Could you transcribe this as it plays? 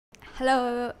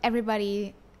Hello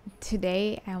everybody.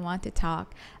 Today I want to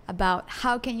talk about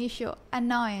how can you show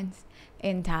annoyance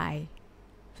in Thai.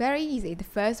 Very easy. The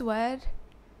first word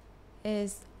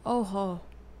is oh,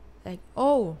 like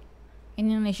oh. In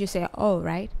English you say oh,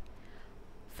 right?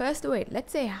 First word,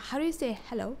 let's say, how do you say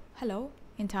hello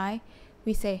in Thai?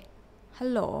 We say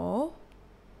hello.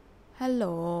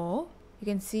 You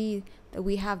can see that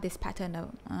we have this pattern of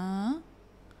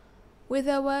with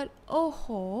the word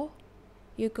oh,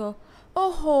 you go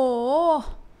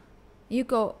oh,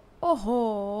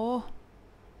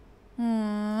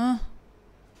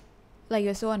 like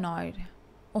you're so annoyed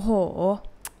โอ้โห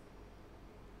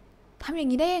ทำอย่า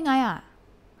งนี้ได้ยังไงอ่ะ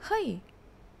เฮ้ย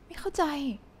ไม่เข้าใจ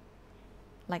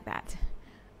like that.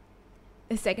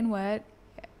 The second word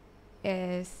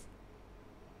is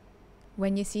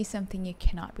when you see something you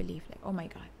cannot believe, like oh my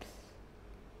god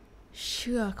เ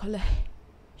ชื่อเขาเล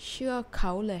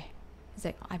ย it's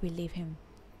like I believe him,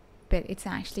 but it's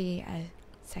actually a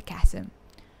sarcasm.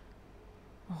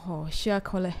 โอ้โหเชื่อเข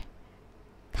าเลย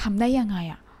ทำได้ยังไง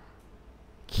อ่ะ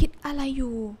คิดอะไรอ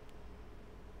ยู่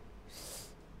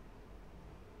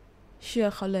เชื่อ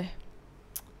เขาเลย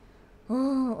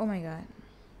oh my god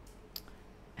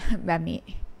แบบนี้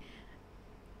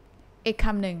อีกค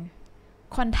ำหนึ่ง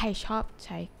คนไทยชอบใ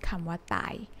ช้คำว่าตา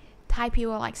ย Thai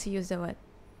people like to use the word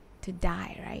to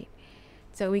die, right?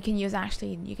 So we can use,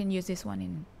 actually you can use this one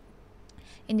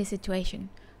in this situation.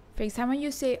 For example,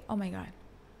 you say oh my god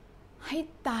ให้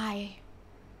ตาย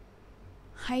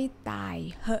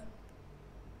เหอ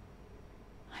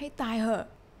ะ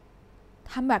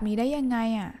ทำแบบนี้ได้ยังไง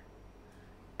อ่ะ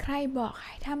ใครบอกใ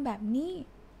ห้ทำแบบนี้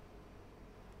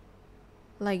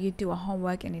like you do a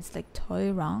homework and it's like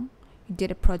totally wrong. You did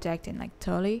a project and like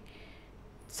totally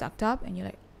sucked up and you're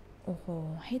like โอ้โห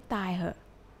ให้ตายเหอะ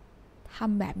ท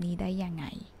ำแบบนี้ได้ยังไง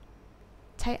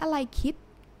ใช้อะไรคิด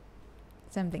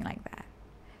something like that,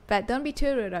 but don't be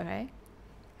too rude, okay?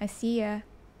 I see ya.